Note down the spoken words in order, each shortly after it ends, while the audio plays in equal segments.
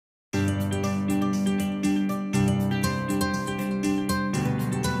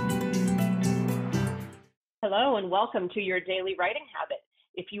Hello and welcome to your daily writing habit.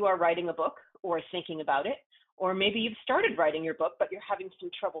 If you are writing a book or thinking about it, or maybe you've started writing your book but you're having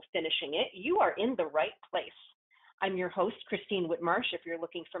some trouble finishing it, you are in the right place. I'm your host, Christine Whitmarsh. If you're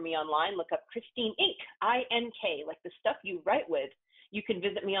looking for me online, look up Christine Inc., I-N-K, like the stuff you write with. You can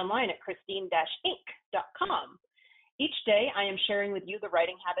visit me online at christine-inc.com. Each day, I am sharing with you the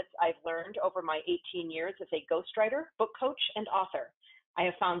writing habits I've learned over my 18 years as a ghostwriter, book coach, and author. I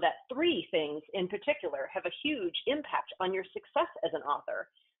have found that three things in particular have a huge impact on your success as an author.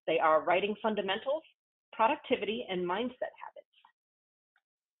 They are writing fundamentals, productivity, and mindset habits.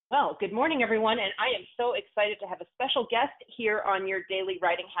 Well, good morning, everyone, and I am so excited to have a special guest here on your daily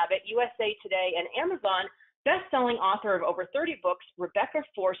writing habit, USA Today and Amazon best-selling author of over 30 books, Rebecca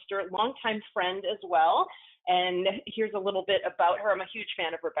Forster, longtime friend as well. And here's a little bit about her. I'm a huge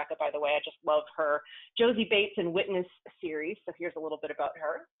fan of Rebecca, by the way. I just love her Josie Bates and Witness series. So here's a little bit about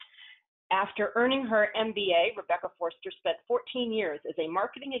her. After earning her MBA, Rebecca Forster spent 14 years as a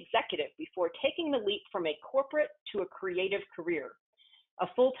marketing executive before taking the leap from a corporate to a creative career. A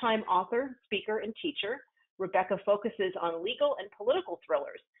full-time author, speaker, and teacher, Rebecca focuses on legal and political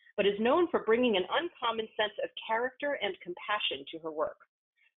thrillers, but is known for bringing an uncommon sense of character and compassion to her work.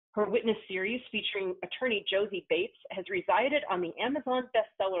 Her Witness series, featuring attorney Josie Bates, has resided on the Amazon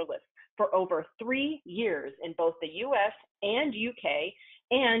bestseller list for over 3 years in both the US and UK,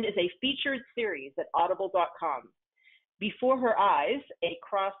 and is a featured series at audible.com. Before Her Eyes, a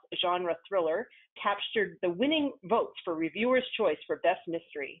cross-genre thriller, captured the winning votes for Reviewers' Choice for Best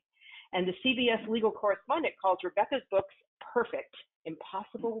Mystery. And the CBS legal correspondent calls Rebecca's books perfect,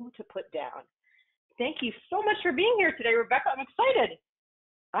 impossible to put down. Thank you so much for being here today, Rebecca. I'm excited.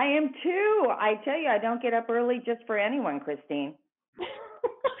 I am too. I tell you, I don't get up early just for anyone, Christine.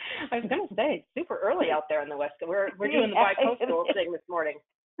 I was going to say, it's super early out there on the West Coast. We're doing the bi-coastal thing this morning.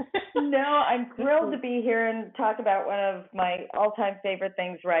 No, I'm thrilled to be here and talk about one of my all-time favorite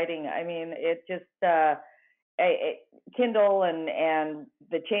things, writing. I mean, it just, Kindle and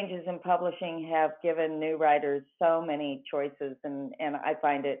the changes in publishing have given new writers so many choices, and I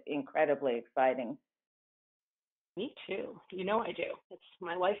find it incredibly exciting. Me too. You know I do. It's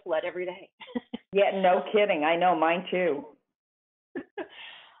my lifeblood every day. Yeah, no kidding. I know, mine too.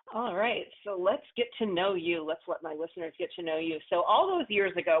 All right, so let's get to know you. Let's let my listeners get to know you. So all those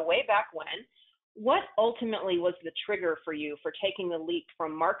years ago, way back when, what ultimately was the trigger for you for taking the leap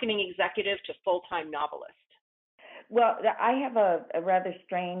from marketing executive to full-time novelist? Well, I have a rather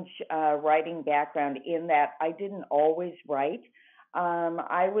strange writing background in that I didn't always write.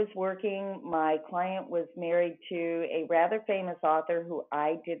 I was working, my client was married to a rather famous author who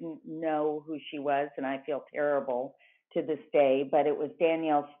I didn't know who she was, and I feel terrible to this day, but it was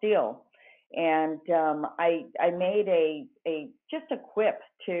Danielle Steele. And I made just a quip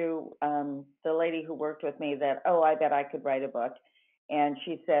to the lady who worked with me that, oh, I bet I could write a book. And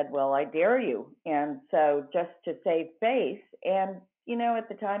she said, well, I dare you. And so just to save face, and, you know, at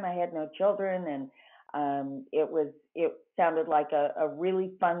the time I had no children, and it sounded like a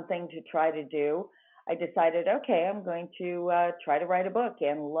really fun thing to try to do. I decided, okay, I'm going to try to write a book.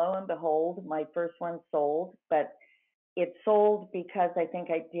 And lo and behold, my first one sold, but it sold because I think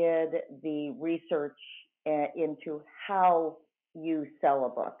I did the research into how you sell a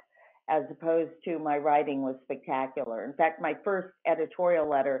book, as opposed to my writing was spectacular. In fact, my first editorial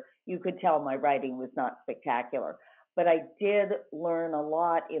letter, you could tell my writing was not spectacular. But I did learn a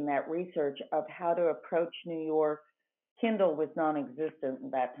lot in that research of how to approach New York. Kindle was non-existent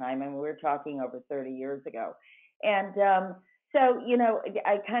at that time, and we were talking over 30 years ago. And so, you know,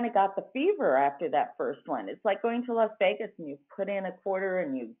 I kind of got the fever after that first one. It's like going to Las Vegas and you put in a quarter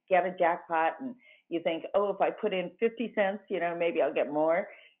and you get a jackpot and you think, oh, if I put in 50 cents, you know, maybe I'll get more.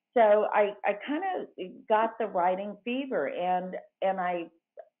 So I kind of got the writing fever, and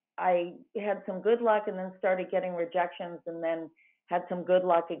I had some good luck and then started getting rejections and then had some good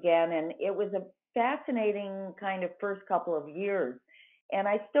luck again. And it was a fascinating kind of first couple of years. And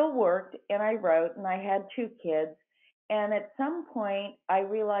I still worked and I wrote, and I had 2 kids. And at some point I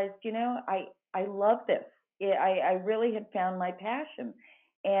realized, you know, I love this. I really had found my passion.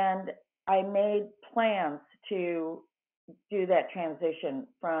 And I made plans to do that transition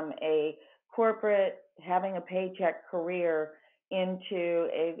from a corporate, having a paycheck career into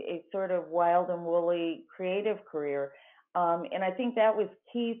a sort of wild and woolly creative career. And I think that was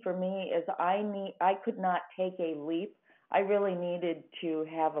key for me, is I could not take a leap. I really needed to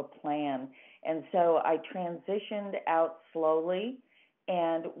have a plan. And so I transitioned out slowly.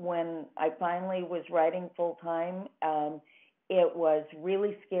 And when I finally was writing full time, it was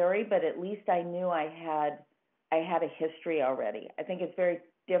really scary, but at least I knew I had a history already. I think it's very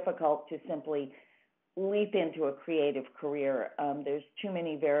difficult to simply leap into a creative career. There's too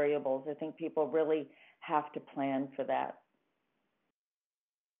many variables. I think people really have to plan for that.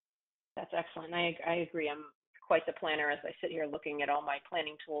 That's excellent. I agree. I'm quite the planner as I sit here looking at all my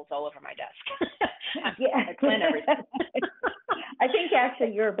planning tools all over my desk. Yeah. I plan everything. I think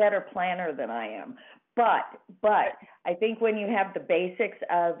actually you're a better planner than I am. But I think when you have the basics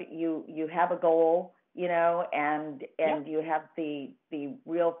of you have a goal, and you have the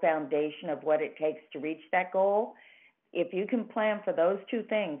real foundation of what it takes to reach that goal, if you can plan for those two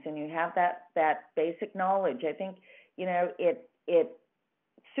things and you have that basic knowledge, I think, it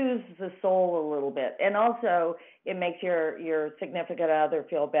soothes the soul a little bit. And also it makes your significant other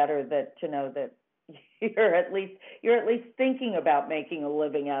feel better to know that you're at least thinking about making a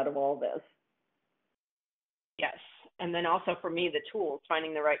living out of all this. Yes. And then also for me, the tools,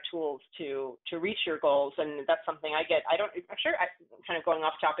 finding the right tools to reach your goals. And that's something I'm kind of going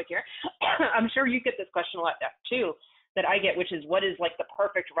off topic here. I'm sure you get this question a lot too, that I get, which is, what is like the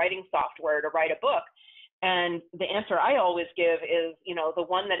perfect writing software to write a book? And the answer I always give is, the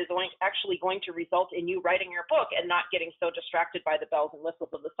one that is actually going to result in you writing your book and not getting so distracted by the bells and whistles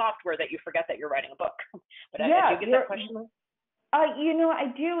of the software that you forget that you're writing a book. But yeah, do you get that question?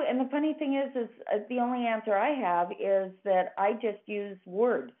 I do. And the funny thing is the only answer I have is that I just use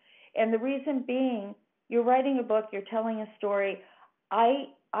Word. And the reason being, you're writing a book, you're telling a story. I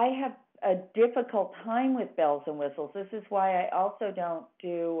have a difficult time with bells and whistles. This is why I also don't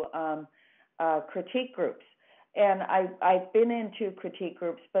do critique groups. And I've been into critique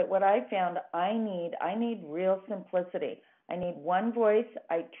groups, but what I found, I need real simplicity. I need one voice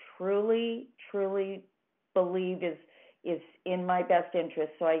I truly believe is in my best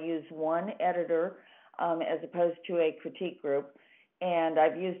interest. So I use one editor as opposed to a critique group. And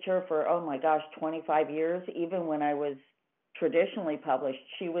I've used her for, 25 years. Even when I was traditionally published,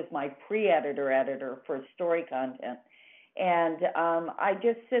 she was my editor for story content. And I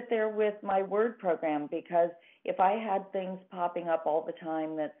just sit there with my Word program, because if I had things popping up all the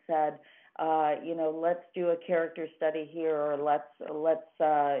time that said, let's do a character study here, or let's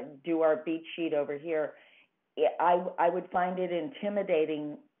do our beat sheet over here, I would find it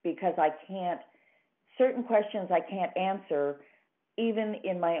intimidating, because certain questions I can't answer, even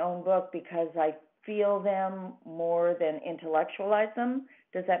in my own book, because I feel them more than intellectualize them.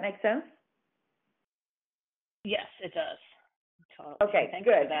 Does that make sense? Yes, it does. Totally. Okay, Thanks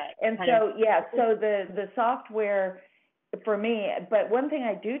good. for that. And so the software for me, but one thing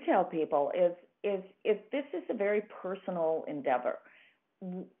I do tell people is if this is a very personal endeavor.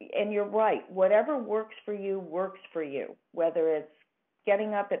 And you're right, whatever works for you, whether it's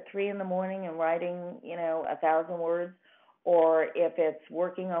getting up at 3 a.m. and writing, 1,000 words, or if it's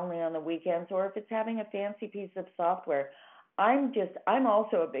working only on the weekends, or if it's having a fancy piece of software. I'm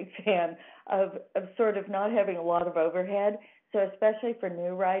also a big fan of sort of not having a lot of overhead. So especially for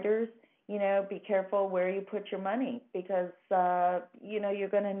new writers, be careful where you put your money, because, you're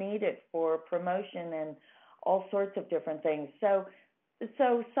going to need it for promotion and all sorts of different things. So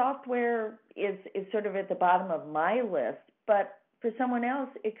software is sort of at the bottom of my list, but for someone else,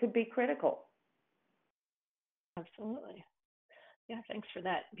 it could be critical. Absolutely. Yeah, thanks for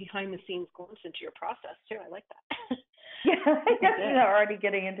that behind-the-scenes glimpse into your process, too. I like that. Yeah, I'm already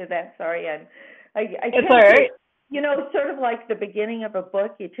getting into that. Sorry. I it's all right. Sort of like the beginning of a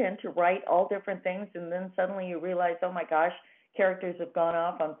book, you tend to write all different things, and then suddenly you realize, oh my gosh, characters have gone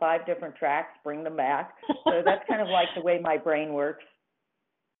off on 5 different tracks, bring them back. So that's kind of like the way my brain works.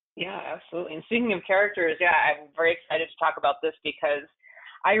 Yeah, absolutely. And speaking of characters, I'm very excited to talk about this, because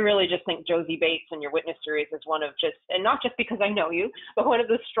I really just think Josie Bates in your Witness series is one of and not just because I know you, but one of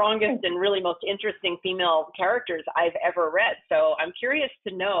the strongest and really most interesting female characters I've ever read. So I'm curious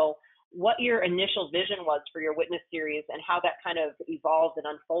to know what your initial vision was for your Witness series and how that kind of evolved and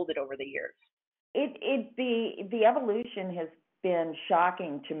unfolded over the years. The evolution has been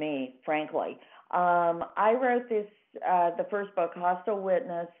shocking to me, frankly. I wrote the first book, Hostile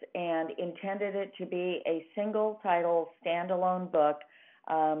Witness, and intended it to be a single title standalone book.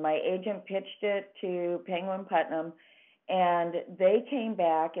 My agent pitched it to Penguin Putnam, and they came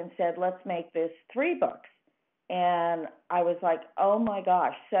back and said, let's make this 3 books. And I was like, oh my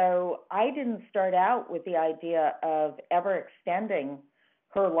gosh. So I didn't start out with the idea of ever extending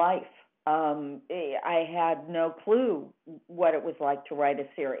her life. I had no clue what it was like to write a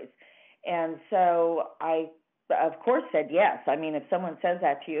series. And so I, of course, said yes. I mean, if someone says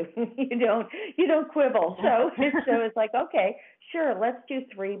that to you, you don't quibble. So it's like, okay, sure, let's do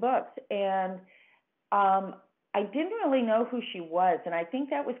 3 books. And I didn't really know who she was, and I think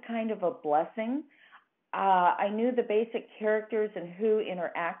that was kind of a blessing. I knew the basic characters and who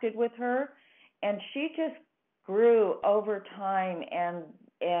interacted with her, she just grew over time and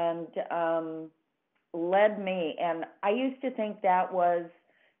led me. And I used to think that was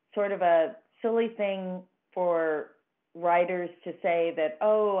sort of a silly thing for writers to say, that,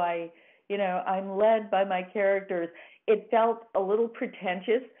 oh, I'm led by my characters. It felt a little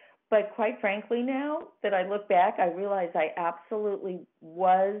pretentious, but quite frankly, now that I look back, I realize I absolutely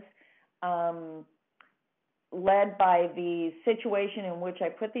was led by the situation in which I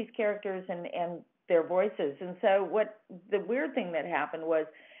put these characters and their voices. And so what the weird thing that happened was,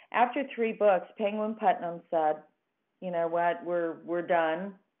 after 3 books, Penguin Putnam said, you know what, we're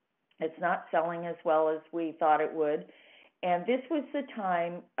done. It's not selling as well as we thought it would. And this was the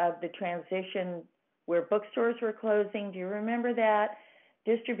time of the transition where bookstores were closing. Do you remember that?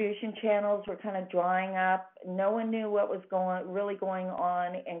 Distribution channels were kind of drying up. No one knew what was really going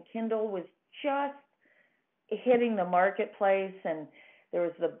on, and Kindle was just hitting the marketplace. And there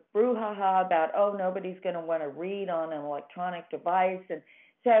was the brouhaha about, oh, nobody's going to want to read on an electronic device. And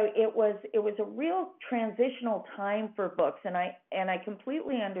so it was a real transitional time for books, and I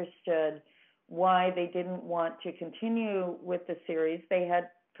completely understood why they didn't want to continue with the series. They had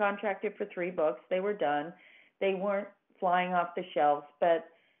contracted for 3 books. They were done. They weren't flying off the shelves, but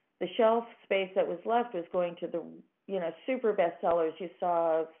the shelf space that was left was going to the, super bestsellers. You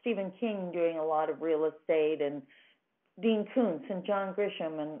saw Stephen King doing a lot of real estate, and Dean Koontz and John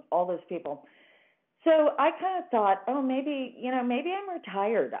Grisham and all those people. So I kind of thought, oh, maybe I'm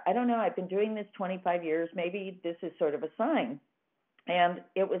retired. I don't know. I've been doing this 25 years. Maybe this is sort of a sign. And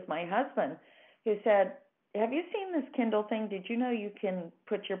it was my husband who said, have you seen this Kindle thing? Did you know you can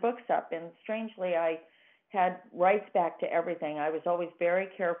put your books up? And strangely, I had rights back to everything. I was always very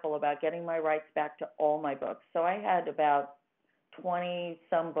careful about getting my rights back to all my books. So I had about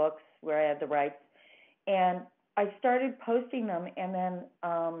 20-some books where I had the rights. And I started posting them, and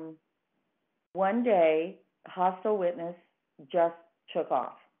then one day, Hostile Witness just took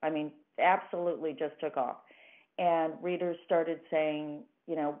off. I mean, absolutely just took off. And readers started saying,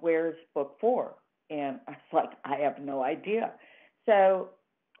 where's book 4? And I was like, I have no idea. So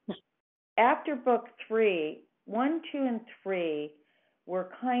after book 3, 1, 2, and 3 were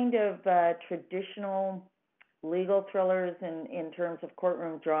kind of traditional legal thrillers in terms of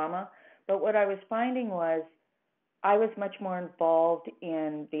courtroom drama. But what I was finding was, I was much more involved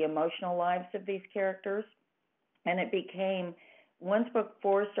in the emotional lives of these characters. And it became, once book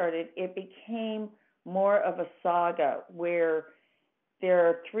 4 started, it became more of a saga where there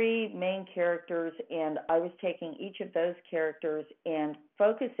are 3 main characters, and I was taking each of those characters and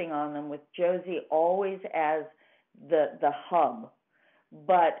focusing on them, with Josie always as the hub.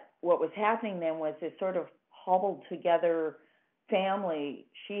 But what was happening then was this sort of hobbled together family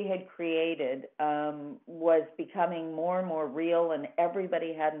she had created was becoming more and more real, and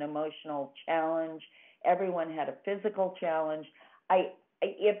everybody had an emotional challenge. Everyone had a physical challenge.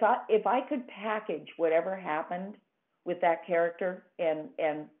 If I could package whatever happened with that character and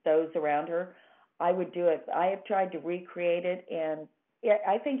those around her, I would do it. I have tried to recreate it, and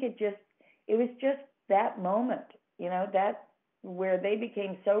I think it was just that moment, that where they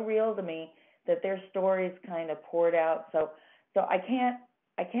became so real to me that their stories kind of poured out. So I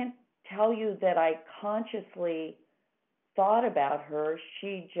can't tell you that I consciously thought about her.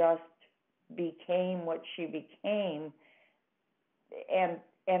 She just became what she became, and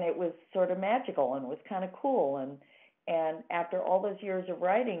it was sort of magical and was kind of cool. And after all those years of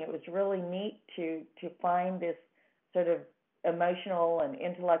writing, it was really neat to find this sort of emotional and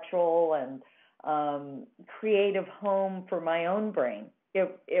intellectual and creative home for my own brain.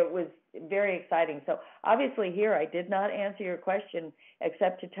 It was very exciting. So obviously here I did not answer your question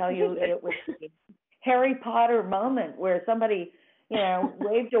except to tell you that it was a Harry Potter moment where somebody,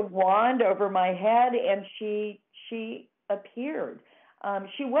 waved a wand over my head and she appeared.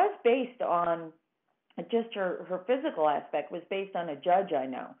 She was based on, just her physical aspect was based on a judge I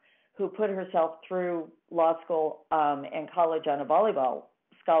know who put herself through law school and college on a volleyball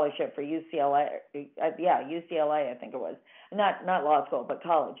scholarship for UCLA. UCLA, I think it was. Not law school, but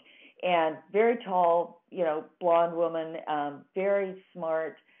college. And very tall, blonde woman, very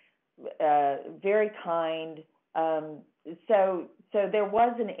smart, very kind. So there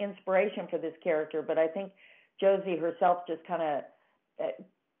was an inspiration for this character, but I think Josie herself just kind of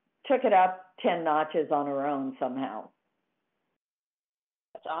took it up 10 notches on her own somehow.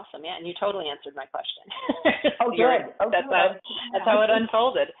 That's awesome. Yeah, and you totally answered my question. Oh, good. That's how it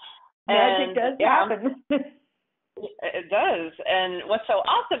unfolded. Magic does happen. It does. And what's so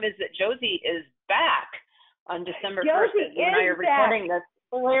awesome is that Josie is back on December 1st. You and I are recording this.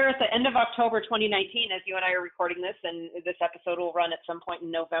 We're at the end of October 2019 as you and I are recording this, and this episode will run at some point in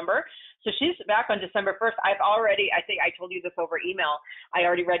November. So she's back on December 1st. I think I told you this over email, I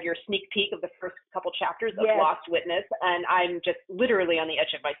already read your sneak peek of the first couple chapters of Yes. Lost Witness, and I'm just literally on the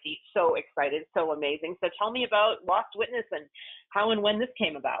edge of my seat. So excited, so amazing. So tell me about Lost Witness and how and when this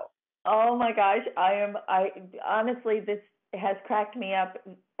came about. Oh my gosh, I honestly, this has cracked me up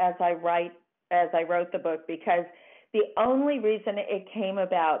as I wrote the book, because the only reason it came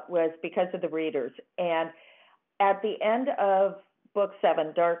about was because of the readers. And at the end of book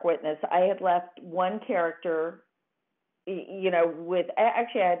 7, Dark Witness, I had left one character, I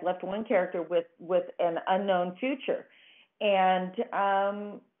had left one character with an unknown future. And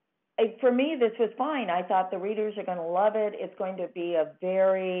for me, this was fine. I thought the readers are going to love it. It's going to be a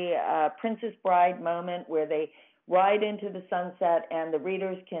very Princess Bride moment where they ride into the sunset and the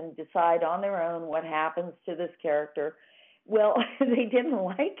readers can decide on their own what happens to this character. Well, they didn't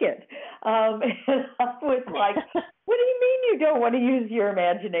like it. And I was like, what do you mean you don't want to use your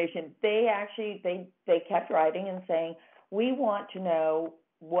imagination? They actually, they kept writing and saying, we want to know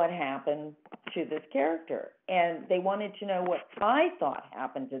what happened to this character. And they wanted to know what I thought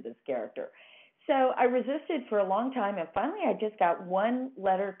happened to this character. So I resisted for a long time, and finally I just got one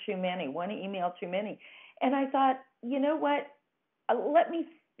letter too many, one email too many. And I thought, you know what, let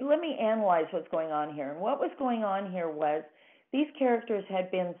me analyze what's going on here. And what was going on here was these characters had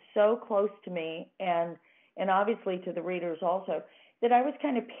been so close to me, and obviously to the readers also, that I was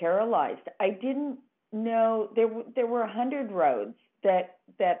kind of paralyzed. I didn't know, there were 100 roads that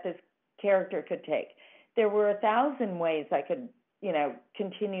this character could take. There were 1,000 ways I could,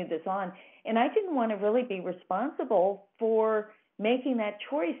 continue this on. And I didn't want to really be responsible for making that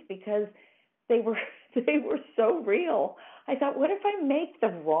choice, because they were so real. I thought, what if I make the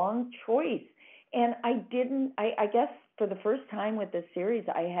wrong choice? And I guess for the first time with this series,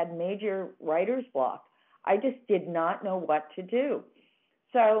 I had major writer's block. I just did not know what to do.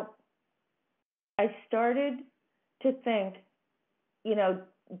 So I started to think,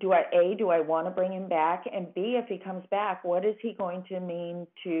 do I want to bring him back? And B, if he comes back, what is he going to mean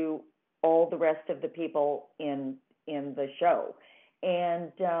to all the rest of the people in the show?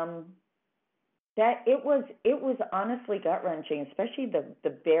 And that it was honestly gut wrenching, especially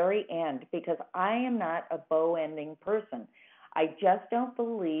the very end, because I am not a bow ending person. I just don't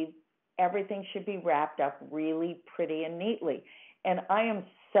believe everything should be wrapped up really pretty and neatly. And I am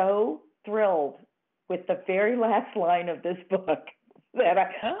so thrilled with the very last line of this book that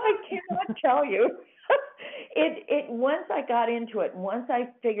I cannot tell you. It once I got into it, once I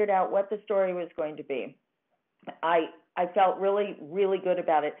figured out what the story was going to be, I felt really, really good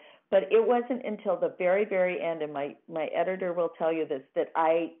about it. But it wasn't until the very, very end, and my editor will tell you this, that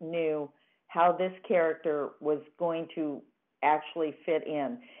I knew how this character was going to actually fit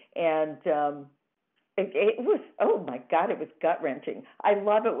in. And it was, oh my God, it was gut-wrenching. I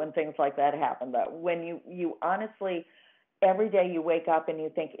love it when things like that happen, though. When you honestly, every day you wake up and you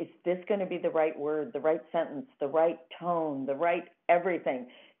think, is this going to be the right word, the right sentence, the right tone, the right everything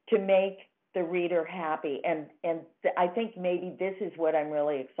to make the reader happy. And I think maybe this is what I'm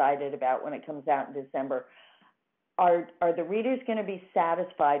really excited about when it comes out in December. Are the readers going to be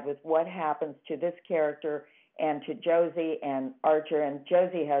satisfied with what happens to this character and to Josie and Archer? And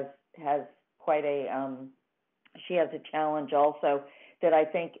Josie has quite she has a challenge also, that I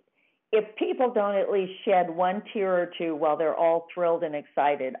think if people don't at least shed one tear or two while they're all thrilled and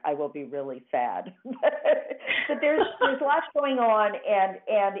excited, I will be really sad. But there's lots going on,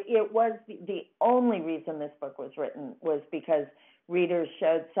 and it was the only reason this book was written was because readers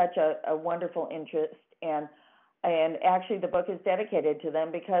showed such a wonderful interest, and actually the book is dedicated to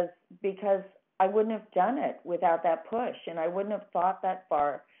them because I wouldn't have done it without that push, and I wouldn't have thought that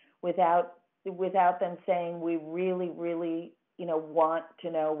far without them saying, we really, really, want to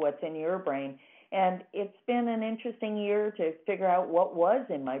know what's in your brain. And it's been an interesting year to figure out what was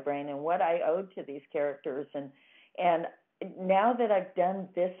in my brain and what I owed to these characters. And now that I've done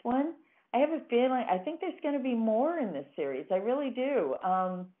this one, I have a feeling, I think there's going to be more in this series. I really do.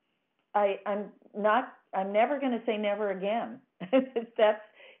 I'm never going to say never again. That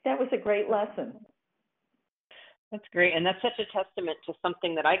was a great lesson. That's great. And that's such a testament to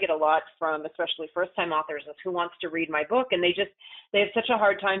something that I get a lot from, especially first-time authors, is who wants to read my book. And they have such a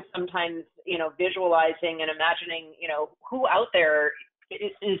hard time sometimes, visualizing and imagining, who out there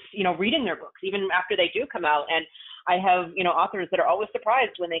is reading their books, even after they do come out. And I have, authors that are always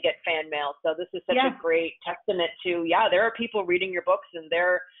surprised when they get fan mail. So this is such a great testament to, there are people reading your books, and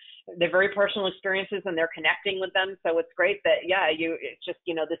they're they're very personal experiences and they're connecting with them. So it's great that, yeah, it's just,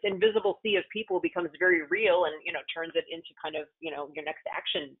 this invisible sea of people becomes very real and, turns it into kind of, your next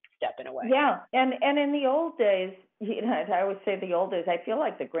action step in a way. Yeah, and in the old days, I always say the old days, I feel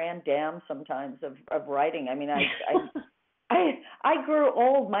like the grand dam sometimes of writing. I mean, I grew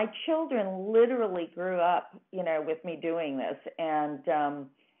old. My children literally grew up, with me doing this, and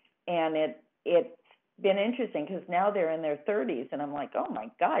it's been interesting because now they're in their 30s, and I'm like, oh my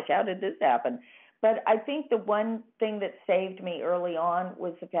gosh, how did this happen? But I think the one thing that saved me early on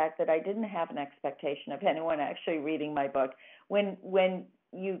was the fact that I didn't have an expectation of anyone actually reading my book. When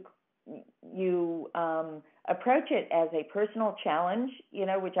you approach it as a personal challenge,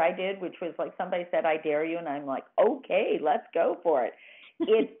 which I did, which was like somebody said, I dare you, and I'm like, okay, let's go for it.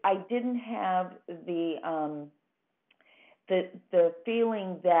 I didn't have the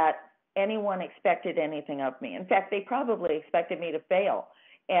feeling that anyone expected anything of me. In fact, they probably expected me to fail,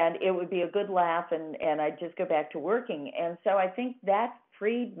 and it would be a good laugh, and I'd just go back to working. And so I think that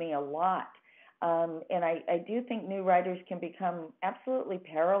freed me a lot. And I do think new writers can become absolutely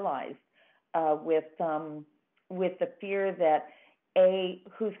paralyzed with the fear that, A,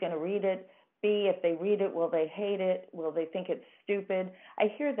 who's going to read it, B, if they read it, will they hate it? Will they think it's stupid? I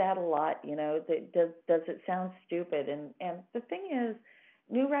hear that a lot, that does it sound stupid? And the thing is,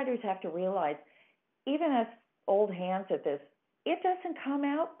 new writers have to realize, even as old hands at this, it doesn't come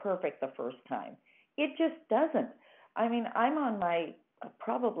out perfect the first time. It just doesn't. I mean, I'm on my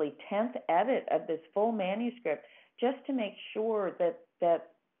probably 10th edit of this full manuscript just to make sure that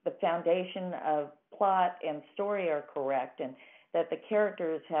the foundation of plot and story are correct, and that the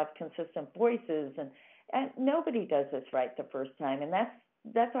characters have consistent voices, and nobody does this right the first time. And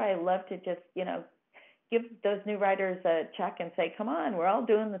that's why I love to just, give those new writers a check and say, come on, we're all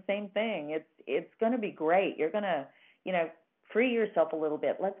doing the same thing. It's going to be great. You're going to, free yourself a little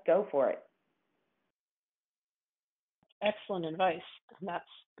bit. Let's go for it. Excellent advice. And that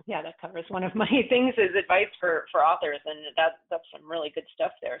covers one of my things is advice for authors, and that's some really good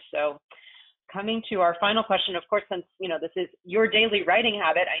stuff there. So coming to our final question, of course, since this is your daily writing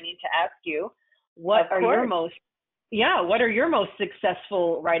habit, I need to ask you, what are your most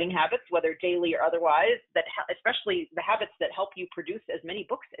successful writing habits, whether daily or otherwise, that especially the habits that help you produce as many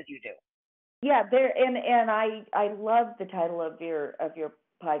books as you do? Yeah, and I love the title of your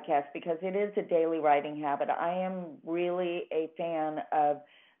podcast because it is a daily writing habit. I am really a fan of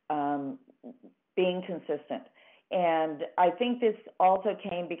being consistent. And I think this also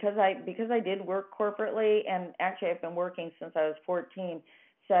came because I did work corporately, and actually I've been working since I was 14.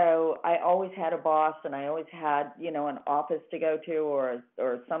 So I always had a boss, and I always had, an office to go to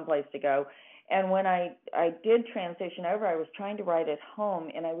or someplace to go. And when I did transition over, I was trying to write at home,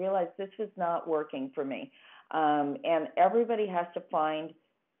 and I realized this was not working for me. And everybody has to find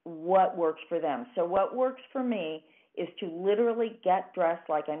what works for them. So what works for me is to literally get dressed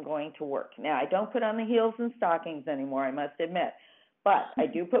like I'm going to work. Now, I don't put on the heels and stockings anymore, I must admit. But I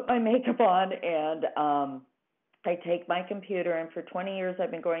do put my makeup on, and I take my computer, and for 20 years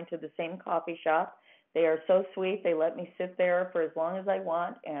I've been going to the same coffee shop. They are so sweet. They let me sit there for as long as I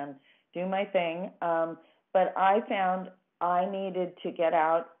want and do my thing. But I found I needed to get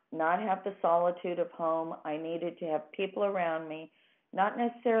out, not have the solitude of home. I needed to have people around me, not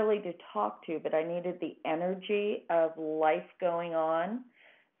necessarily to talk to, but I needed the energy of life going on.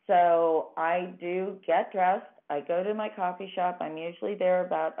 So I do get dressed. I go to my coffee shop. I'm usually there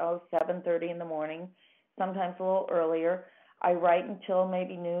about 7:30 in the morning, sometimes a little earlier. I write until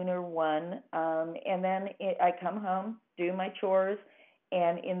maybe noon or 1, and then I come home, do my chores,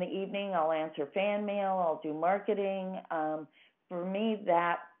 and in the evening I'll answer fan mail, I'll do marketing. For me,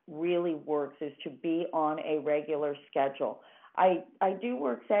 that really works, is to be on a regular schedule. I do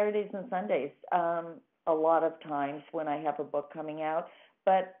work Saturdays and Sundays a lot of times when I have a book coming out,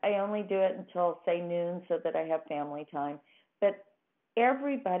 but I only do it until, say, noon so that I have family time. But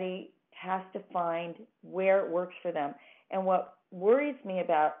everybody has to find where it works for them. And what worries me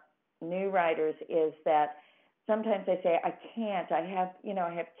about new writers is that sometimes they say, I can't, I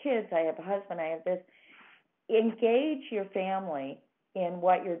have kids, I have a husband, I have this. Engage your family in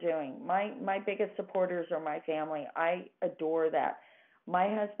what you're doing. My biggest supporters are my family. I adore that.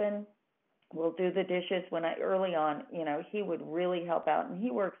 My husband will do the dishes early on, he would really help out, and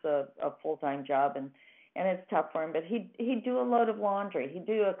he works a full-time job, and it's tough for him, but he'd do a load of laundry. He'd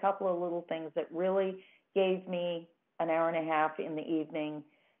do a couple of little things that really gave me an hour and a half in the evening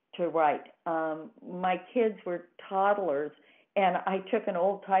to write. My kids were toddlers, and I took an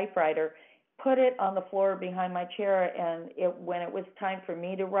old typewriter, put it on the floor behind my chair, and when it was time for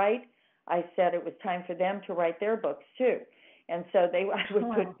me to write, I said it was time for them to write their books too. And so I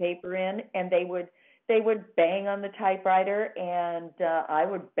would put paper in, and they would bang on the typewriter, and I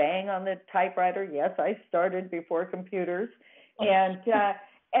would bang on the typewriter. Yes, I started before computers, and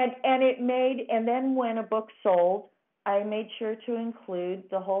and then when a book sold, I made sure to include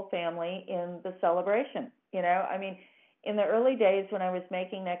the whole family in the celebration. I mean, in the early days when I was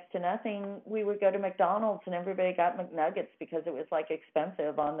making next to nothing, we would go to McDonald's and everybody got McNuggets because it was like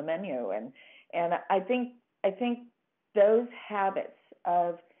expensive on the menu. And I think those habits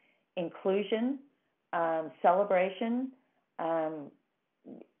of inclusion, celebration,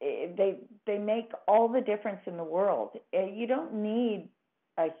 they make all the difference in the world. You don't need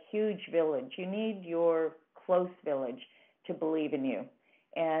a huge village. You need your close village to believe in you.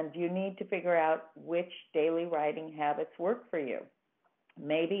 And you need to figure out which daily writing habits work for you.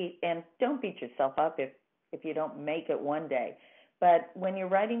 Maybe, and don't beat yourself up if you don't make it one day. But when you're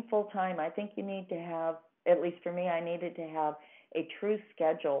writing full time, I think you need to have, at least for me, I needed to have a true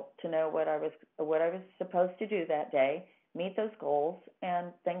schedule to know what I was supposed to do that day, meet those goals, and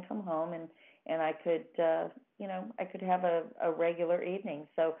then come home and I could I could have a regular evening.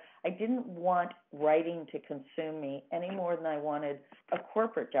 So I didn't want writing to consume me any more than I wanted a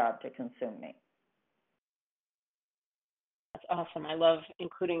corporate job to consume me. That's awesome. I love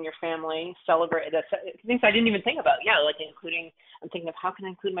including your family, celebrate the things I didn't even think about. Yeah, like including, I'm thinking of how can I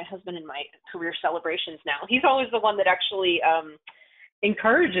include my husband in my career celebrations now. He's always the one that actually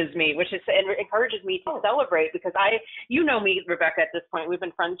encourages me, and encourages me to celebrate, because you know me, Rebecca, at this point, we've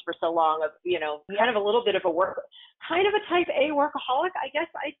been friends for so long, kind of a little bit of kind of a type A workaholic, I guess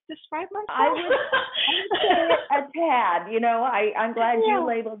I describe myself. I would say a tad, I'm glad you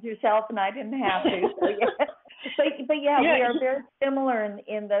labeled yourself and I didn't have to. So yeah. But we are very similar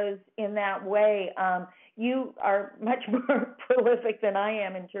in that way. You are much more prolific than I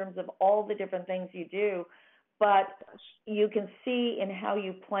am in terms of all the different things you do. But you can see in how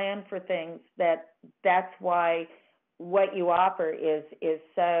you plan for things that's why what you offer is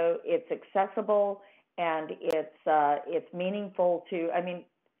so it's accessible and it's meaningful to. I mean,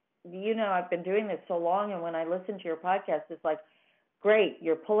 I've been doing this so long, and when I listen to your podcast, it's like, great,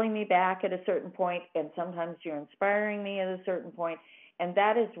 you're pulling me back at a certain point, and sometimes you're inspiring me at a certain point, and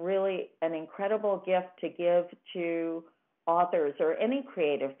that is really an incredible gift to give to authors or any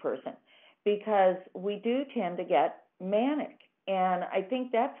creative person, because we do tend to get manic. And I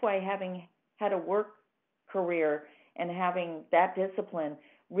think that's why having had a work career and having that discipline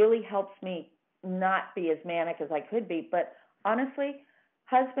really helps me not be as manic as I could be. But honestly,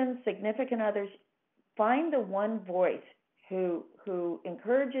 husbands, significant others, find the one voice who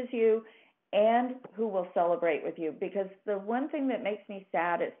encourages you and who will celebrate with you. Because the one thing that makes me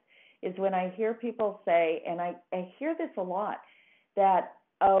saddest is when I hear people say, and I hear this a lot, that,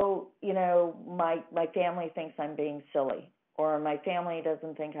 my family thinks I'm being silly, or my family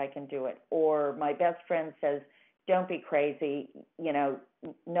doesn't think I can do it, or my best friend says, don't be crazy,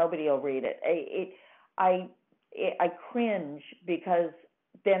 nobody will read it. I cringe, because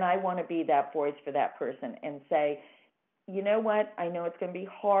then I want to be that voice for that person and say, you know what, I know it's going to be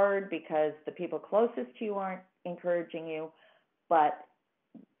hard because the people closest to you aren't encouraging you, but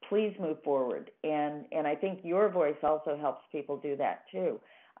please move forward. And I think your voice also helps people do that too.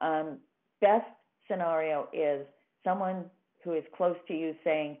 Best scenario is someone who is close to you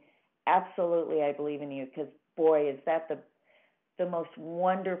saying, absolutely, I believe in you, because boy, is that the most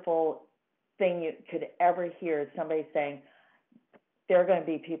wonderful thing you could ever hear, is somebody saying, there are going to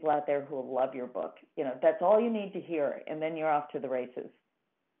be people out there who will love your book. That's all you need to hear, and then you're off to the races.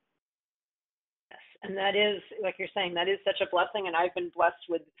 Yes, and that is, like you're saying, that is such a blessing, and I've been blessed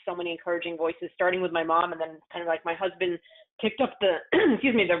with so many encouraging voices, starting with my mom, and then kind of like my husband picked up the,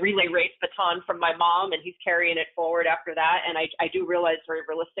 the relay race baton from my mom, and he's carrying it forward after that, and I do realize very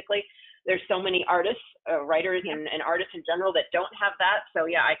realistically, there's so many artists, writers, and artists in general that don't have that, so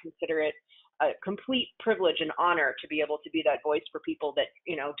yeah, I consider it a complete privilege and honor to be able to be that voice for people that,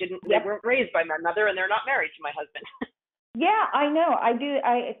 they weren't raised by my mother and they're not married to my husband. Yeah, I know. I do.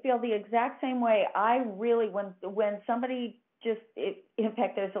 I feel the exact same way. I really, when somebody in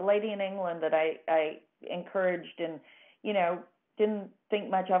fact, there's a lady in England that I encouraged and, didn't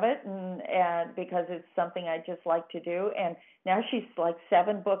think much of it and because it's something I just like to do. And now she's like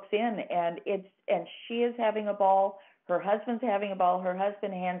 7 books in, and she is having a ball. Her husband's having a ball. Her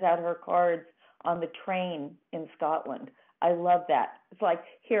husband hands out her cards on the train in Scotland. I love that. It's like,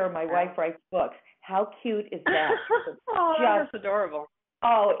 here, my wife writes books. How cute is that? That's adorable.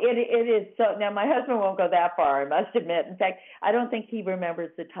 Oh, it is. So now my husband won't go that far, I must admit. In fact, I don't think he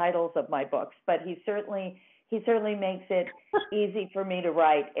remembers the titles of my books, but he He certainly makes it easy for me to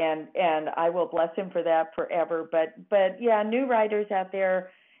write, and I will bless him for that forever. But yeah, new writers out there,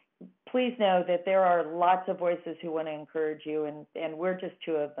 please know that there are lots of voices who want to encourage you, and we're just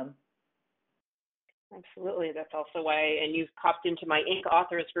two of them. Absolutely. That's also why, and you've popped into my Inc.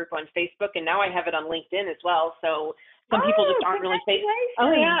 Authors group on Facebook, and now I have it on LinkedIn as well. So some people just aren't really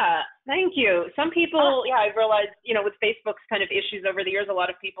Oh, yeah. Thank you. Some people, I've realized, with Facebook's kind of issues over the years, a lot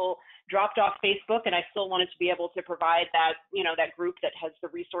of people dropped off Facebook, and I still wanted to be able to provide that, that group that has the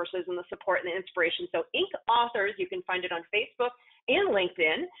resources and the support and the inspiration. So Inc. Authors, you can find it on Facebook and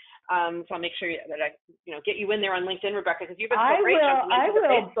LinkedIn. So I'll make sure that I, get you in there on LinkedIn, Rebecca, because you've been so great jumping into the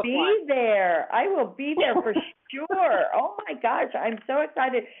Facebook one. I will be there for sure. Oh my gosh, I'm so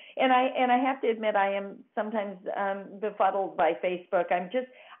excited, and I have to admit I am sometimes befuddled by Facebook.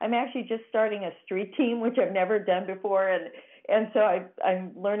 I'm actually just starting a street team, which I've never done before, and so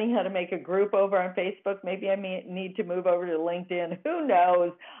I'm learning how to make a group over on Facebook. Maybe I need to move over to LinkedIn. Who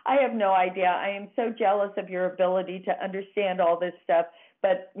knows? I have no idea. I am so jealous of your ability to understand all this stuff.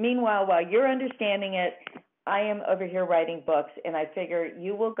 But meanwhile, while you're understanding it, I am over here writing books, and I figure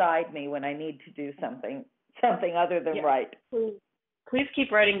you will guide me when I need to do something other than write. Please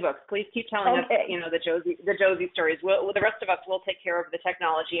keep writing books. Please keep telling us, the Josie stories. The rest of us will take care of the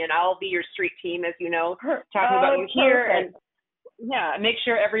technology, and I'll be your street team, as you know, talking about you here. Perfect. And make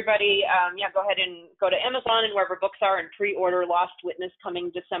sure everybody, go ahead and go to Amazon and wherever books are and pre-order Lost Witness coming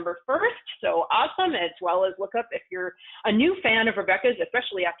December 1st. So awesome, as well as look up, if you're a new fan of Rebecca's,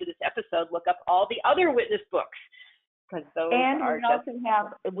 especially after this episode, look up all the other Witness books. Because those are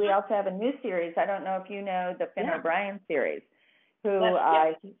we also have a new series. I don't know if you know the Finn O'Brien series. Finn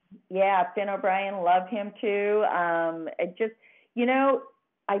O'Brien, love him too.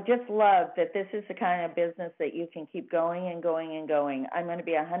 I just love that this is the kind of business that you can keep going and going and going. I'm going to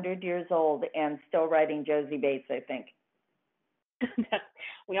be 100 years old and still writing Josie Bates, I think.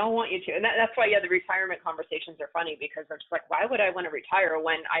 We all want you to. And that's why, the retirement conversations are funny, because I'm just like, why would I want to retire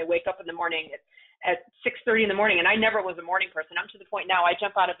when I wake up in the morning at 6:30 in the morning? And I never was a morning person. I'm to the point now I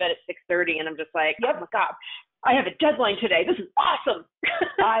jump out of bed at 6:30 and I'm just like, oh my God, I have a deadline today. This is awesome.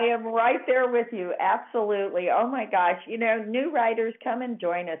 I am right there with you. Absolutely. Oh my gosh. New writers, come and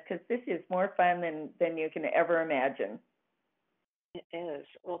join us, because this is more fun than you can ever imagine. It is.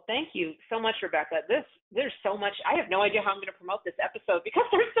 Well, thank you so much, Rebecca. There's so much. I have no idea how I'm going to promote this episode, because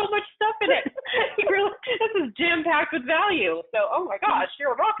there's so much stuff in it. This is jam-packed with value. So, oh my gosh,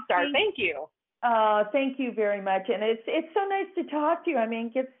 you're a rock star. Thank you. Thank you very much. And it's so nice to talk to you. I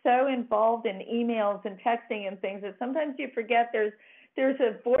mean, get so involved in emails and texting and things that sometimes you forget there's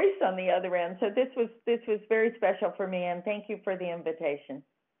a voice on the other end. So this was very special for me, and thank you for the invitation.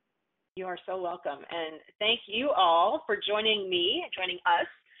 You are so welcome. And thank you all for joining us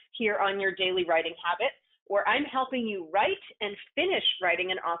here on Your Daily Writing Habit, where I'm helping you write and finish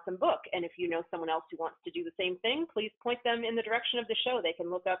writing an awesome book. And if you know someone else who wants to do the same thing, please point them in the direction of the show. They can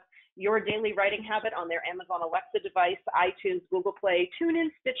look up Your Daily Writing Habit on their Amazon Alexa device, iTunes, Google Play,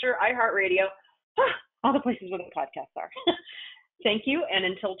 TuneIn, Stitcher, iHeartRadio, all the places where the podcasts are. Thank you. And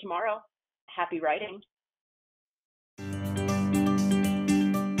until tomorrow, happy writing.